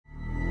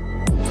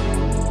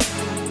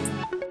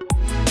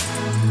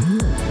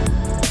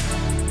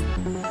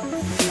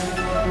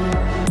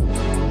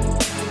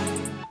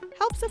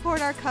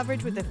support our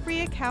coverage with a free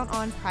account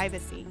on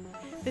Privacy,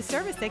 the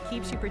service that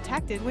keeps you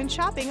protected when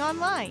shopping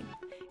online.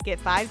 Get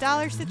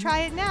 $5 to try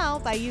it now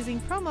by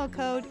using promo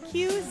code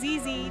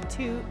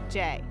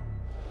QZZ2J.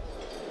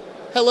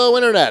 Hello,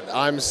 Internet.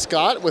 I'm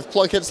Scott with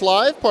Plug Hits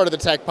Live, part of the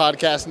Tech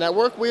Podcast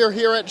Network. We are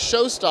here at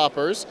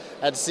Showstoppers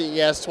at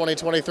CES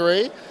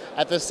 2023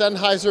 at the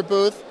Sennheiser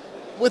booth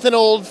with an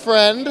old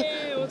friend.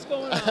 Hey, what's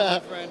going on, my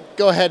friend?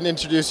 Go ahead and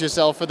introduce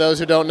yourself for those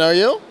who don't know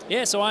you.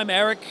 Yeah, so I'm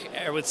Eric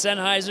with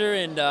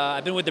Sennheiser, and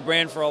I've been with the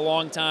brand for a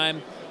long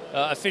time,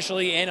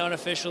 officially and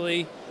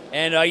unofficially.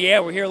 And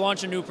we're here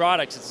launching new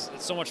products.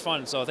 It's so much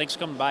fun, so thanks for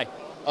coming by.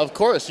 Of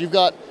course, you've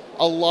got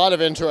a lot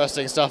of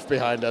interesting stuff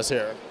behind us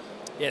here.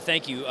 Yeah,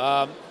 thank you.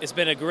 It's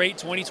been a great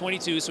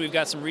 2022, so we've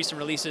got some recent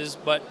releases,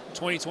 but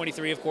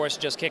 2023, of course,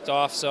 just kicked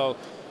off, so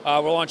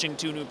we're launching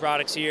 2 new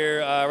products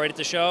here right at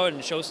the show, and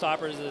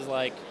Showstoppers is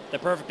like the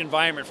perfect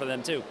environment for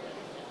them, too.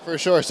 For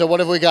sure. So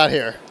what have we got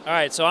here? All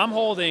right, so I'm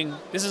holding,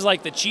 this is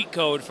like the cheat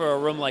code for a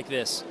room like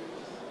this.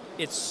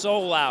 It's so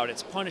loud,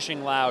 it's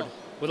punishing loud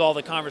with all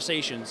the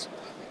conversations.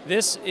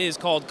 This is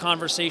called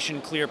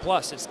Conversation Clear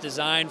Plus. It's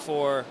designed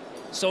for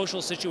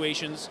social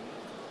situations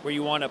where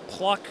you want to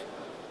pluck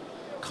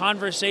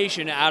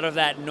conversation out of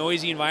that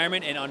noisy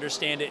environment and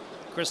understand it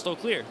crystal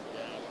clear.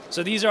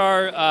 So these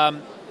are,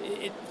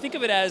 think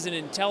of it as an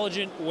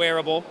intelligent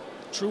wearable,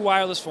 true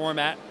wireless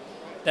format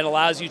that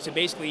allows you to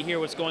basically hear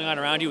what's going on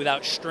around you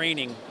without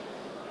straining.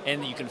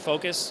 And you can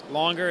focus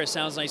longer, it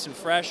sounds nice and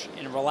fresh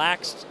and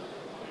relaxed.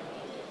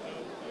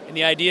 And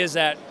the idea is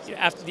that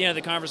after the end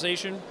of the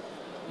conversation,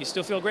 you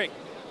still feel great.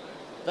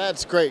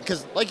 That's great,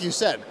 because like you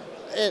said,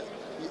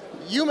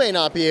 you may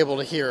not be able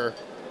to hear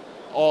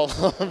all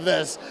of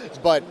this,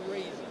 but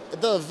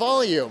the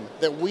volume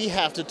that we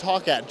have to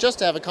talk at just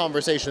to have a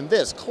conversation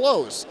this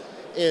close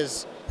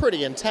is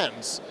pretty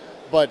intense.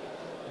 But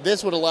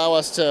this would allow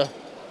us to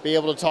be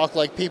able to talk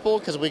like people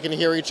because we can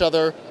hear each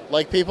other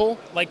like people?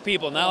 Like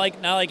people, not like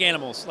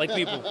animals, like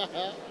people.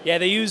 Yeah,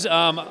 they use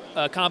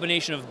a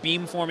combination of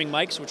beam-forming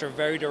mics, which are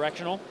very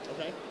directional,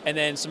 and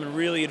then some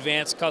really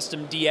advanced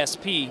custom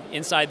DSP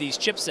inside these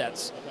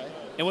chipsets.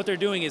 And what they're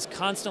doing is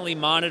constantly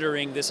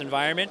monitoring this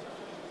environment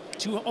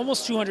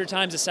almost 200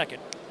 times a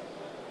second.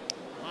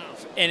 Wow.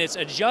 And it's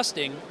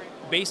adjusting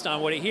based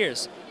on what it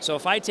hears. So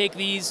if I take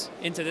these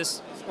into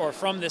this, or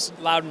from this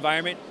loud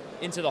environment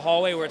into the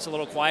hallway where it's a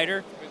little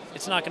quieter,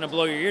 it's not going to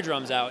blow your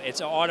eardrums out. It's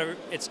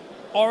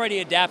already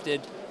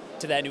adapted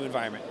to that new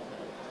environment.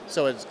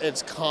 So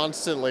it's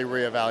constantly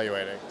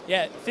reevaluating.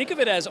 Yeah, think of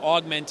it as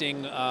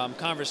augmenting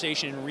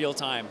conversation in real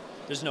time.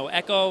 There's no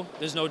echo,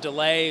 there's no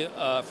delay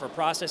for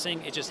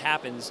processing. It just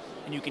happens,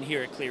 and you can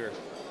hear it clearer.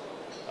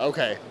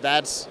 Okay,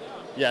 that's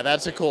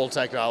a cool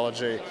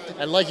technology.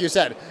 And like you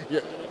said,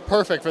 you're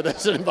perfect for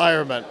this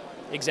environment.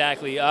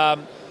 Exactly.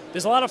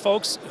 There's a lot of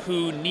folks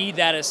who need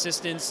that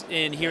assistance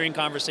in hearing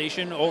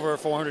conversation, over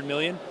 400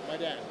 million. My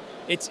dad.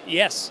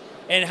 Yes.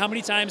 And how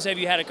many times have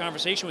you had a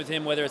conversation with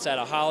him, whether it's at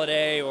a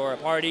holiday or a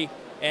party,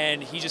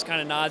 and he just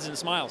kind of nods and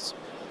smiles?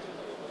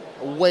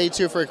 Way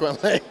too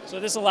frequently.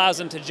 So this allows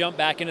them to jump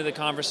back into the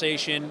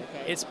conversation.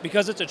 It's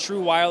because it's a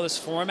true wireless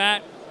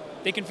format,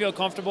 they can feel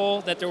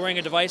comfortable that they're wearing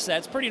a device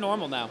that's pretty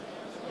normal now.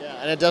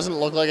 Yeah, and it doesn't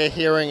look like a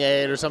hearing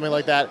aid or something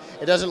like that.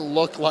 It doesn't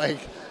look like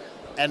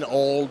an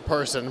old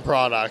person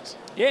product.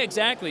 Yeah,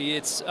 exactly.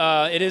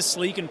 It is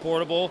sleek and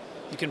portable.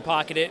 You can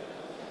pocket it.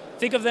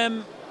 Think of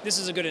them, this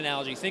is a good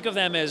analogy, think of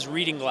them as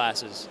reading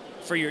glasses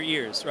for your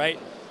ears, right?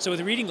 So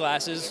with reading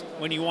glasses,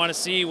 when you want to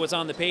see what's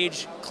on the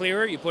page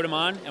clearer, you put them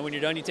on, and when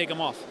you're done, you take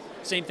them off.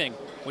 Same thing.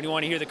 When you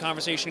want to hear the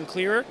conversation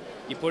clearer,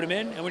 you put them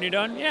in, and when you're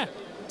done,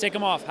 take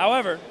them off.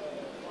 However,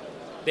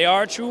 they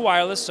are true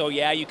wireless, so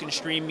you can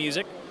stream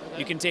music.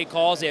 You can take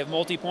calls. They have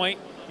multi-point.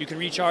 You can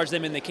recharge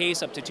them in the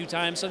case up to 2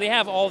 times. So they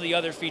have all the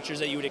other features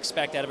that you would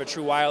expect out of a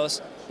true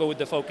wireless, but with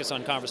the focus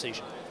on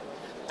conversation.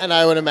 And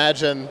I would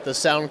imagine the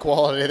sound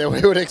quality that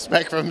we would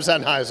expect from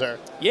Sennheiser.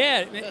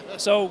 Yeah,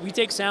 so we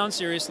take sound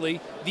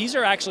seriously. These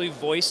are actually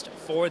voiced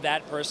for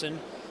that person.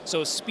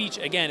 So speech,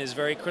 again, is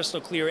very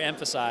crystal clear,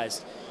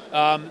 emphasized.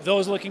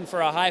 Those looking for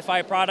a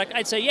hi-fi product,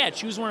 I'd say,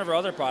 choose one of our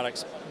other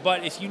products.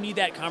 But if you need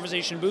that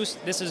conversation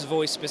boost, this is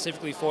voiced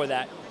specifically for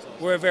that.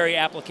 We're a very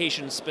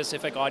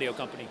application-specific audio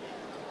company.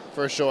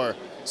 For sure.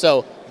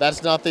 So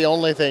that's not the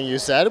only thing you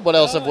said. What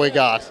else have we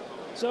got?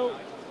 So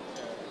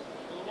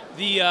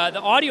the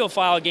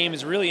audiophile game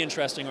is really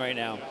interesting right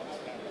now.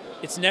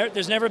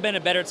 There's never been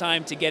a better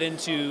time to get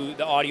into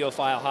the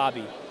audiophile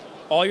hobby.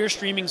 All your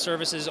streaming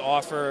services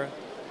offer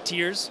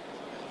tiers,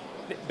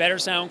 better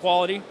sound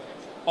quality.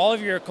 All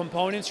of your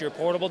components, your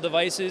portable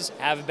devices,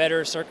 have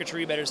better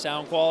circuitry, better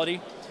sound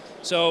quality.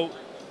 So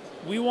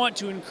we want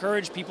to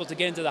encourage people to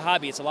get into the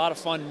hobby. It's a lot of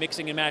fun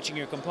mixing and matching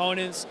your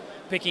components,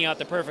 picking out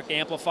the perfect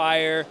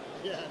amplifier.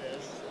 Yeah, it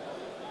is.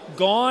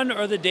 Gone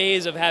are the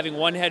days of having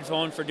one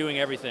headphone for doing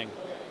everything.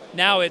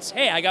 Now it's,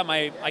 hey, I got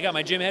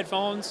my gym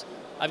headphones,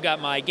 I've got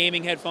my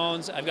gaming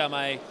headphones,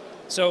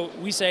 so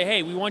we say,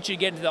 hey, we want you to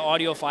get into the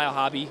audiophile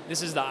hobby.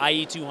 This is the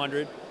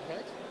IE200.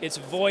 It's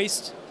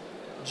voiced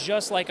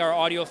just like our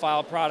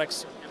audiophile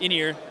products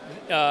in-ear,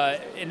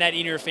 in that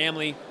in-ear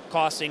family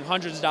costing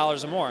hundreds of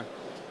dollars or more.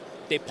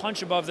 They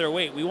punch above their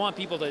weight. We want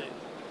people to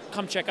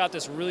come check out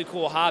this really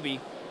cool hobby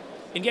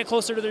and get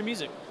closer to their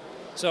music.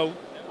 So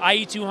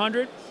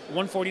IE200,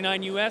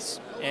 $149 US,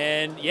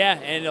 and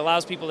it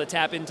allows people to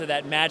tap into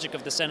that magic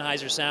of the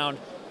Sennheiser sound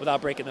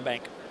without breaking the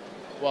bank.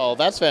 Well,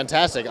 that's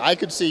fantastic. I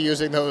could see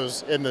using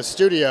those in the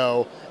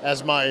studio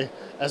as my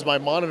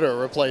monitor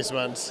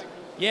replacements.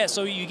 Yeah,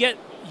 so you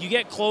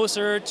get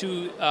closer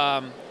to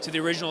the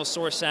original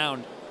source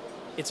sound.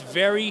 It's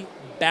very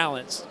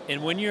balanced,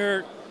 and when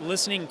you're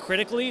listening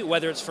critically,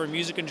 whether it's for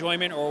music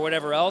enjoyment or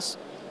whatever else,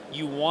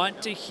 you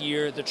want to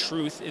hear the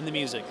truth in the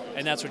music,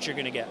 and that's what you're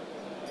going to get.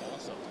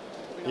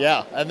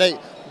 Yeah, and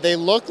they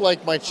look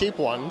like my cheap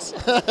ones,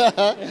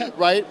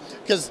 right?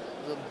 Because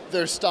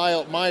they're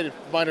styled. Mine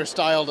are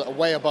styled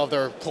way above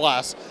their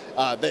class.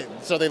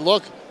 They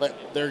look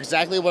like they're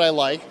exactly what I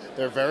like.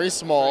 They're very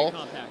small.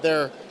 Very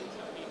compact.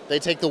 They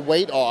take the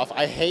weight off.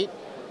 I hate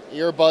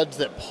earbuds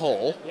that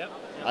pull. Yep.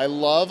 I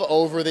love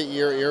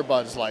over-the-ear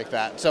earbuds like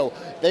that. So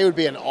they would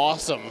be an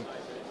awesome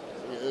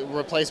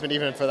replacement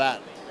even for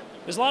that.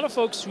 There's a lot of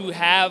folks who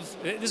have,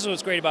 this is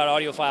what's great about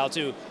audiophile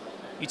too.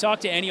 You talk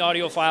to any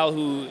audiophile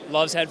who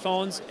loves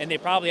headphones, and they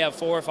probably have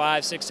 4,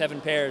 5, 6,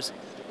 7 pairs.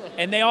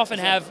 And they often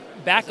have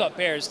backup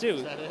pairs too.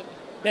 Is that it?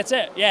 That's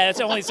it. Yeah, that's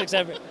only 6,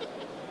 7.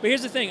 But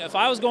here's the thing. If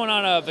I was going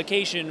on a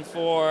vacation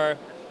for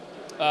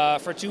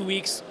 2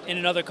 weeks in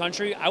another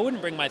country, I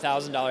wouldn't bring my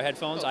 $1,000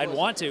 headphones. I'd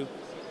want to.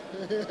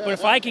 But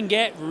if I can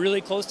get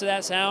really close to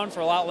that sound for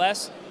a lot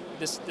less,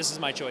 this is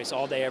my choice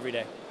all day, every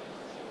day.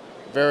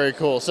 Very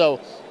cool. So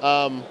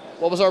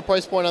what was our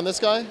price point on this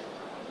guy?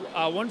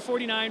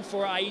 $149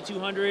 for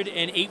IE200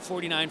 and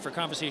 $849 for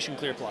Conversation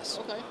Clear Plus.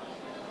 Okay.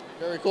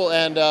 Very cool.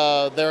 And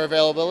their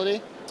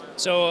availability?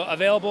 So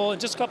available in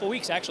just a couple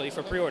weeks, actually,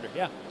 for pre-order.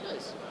 Yeah.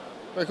 Nice.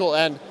 Very cool.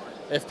 And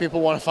if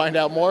people want to find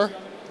out more?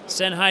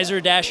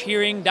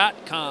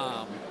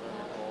 Sennheiser-hearing.com.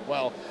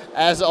 Well,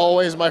 as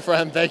always, my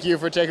friend, thank you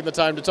for taking the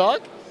time to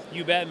talk.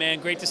 You bet, man.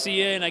 Great to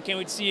see you, and I can't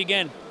wait to see you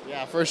again.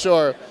 Yeah, for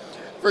sure.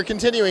 For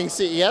continuing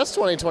CES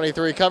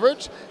 2023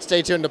 coverage,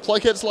 stay tuned to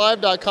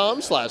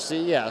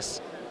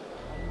plughitslive.com/CES.